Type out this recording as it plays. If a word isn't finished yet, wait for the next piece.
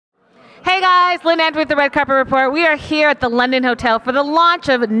Hey guys, Lynn Antwi with the Red Carpet Report. We are here at the London Hotel for the launch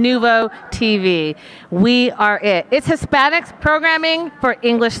of NUVOtv. We are it. It's Hispanics programming for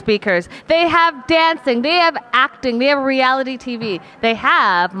English speakers. They have dancing, they have acting, they have reality TV. They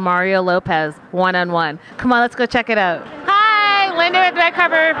have Mario Lopez one-on-one. Come on, let's go check it out. Hi, Linda with the Red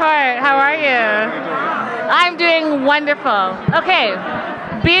Carpet Report. How are you? I'm doing wonderful. Okay,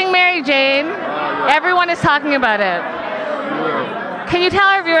 being Mary Jane, everyone is talking about it. Can you tell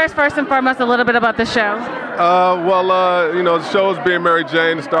our viewers first and foremost a little bit about the show? The show is Being Mary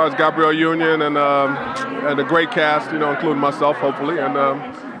Jane. It stars Gabrielle Union and a great cast, including myself, hopefully. And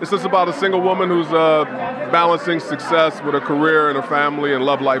it's just about a single woman who's balancing success with her career and her family and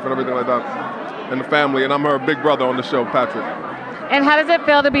love life and everything like that, and the family. And I'm her big brother on the show, Patrick. And how does it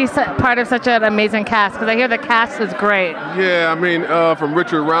feel to be part of such an amazing cast? Because I hear the cast is great. Yeah, I mean, from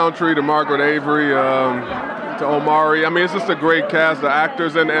Richard Roundtree to Margaret Avery, to Omari. I mean, it's just a great cast. The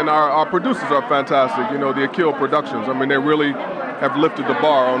actors and our producers are fantastic. The Akil Productions. I mean, they really have lifted the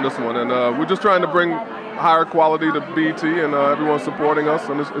bar on this one. And we're just trying to bring higher quality to BET, and everyone's supporting us,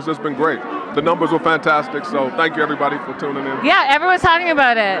 and it's just been great. The numbers were fantastic, so thank you everybody for tuning in. Yeah, everyone's talking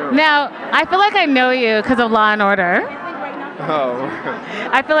about it. Yeah. Now, I feel like I know you because of Law and Order. Oh.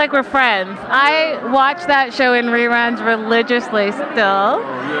 I feel like we're friends. I watch that show in reruns religiously still. Oh,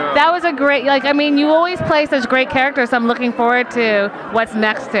 yeah. That was a great, you always play such great characters, so I'm looking forward to what's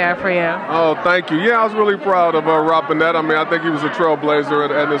next there for you. Oh, thank you. Yeah, I was really proud of Rob Burnett. I mean, I think he was a trailblazer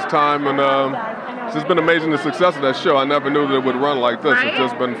at his time, and it's just been amazing the success of that show. I never knew that it would run like this. Right? It's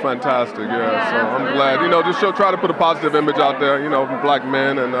just been fantastic, yeah. So I'm glad. This show try to put a positive image out there, for black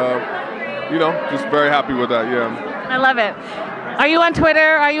men, and, just very happy with that, yeah. I love it. Are you on Twitter?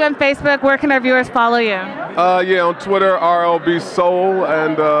 Are you on Facebook? Where can our viewers follow you? Yeah, on Twitter, RLB Soul,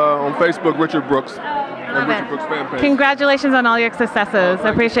 and on Facebook, Richard Brooks. And Richard Brooks fan page. Congratulations on all your successes. I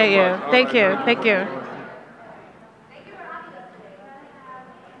appreciate you. Thank you. Thank you.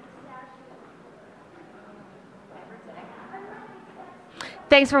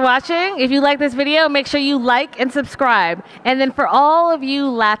 Thanks for watching. If you like this video, make sure you like and subscribe. And then for all of you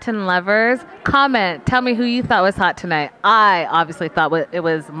Latin lovers, comment. Tell me who you thought was hot tonight. I obviously thought it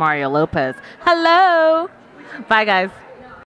was Mario Lopez. Hello. Bye, guys.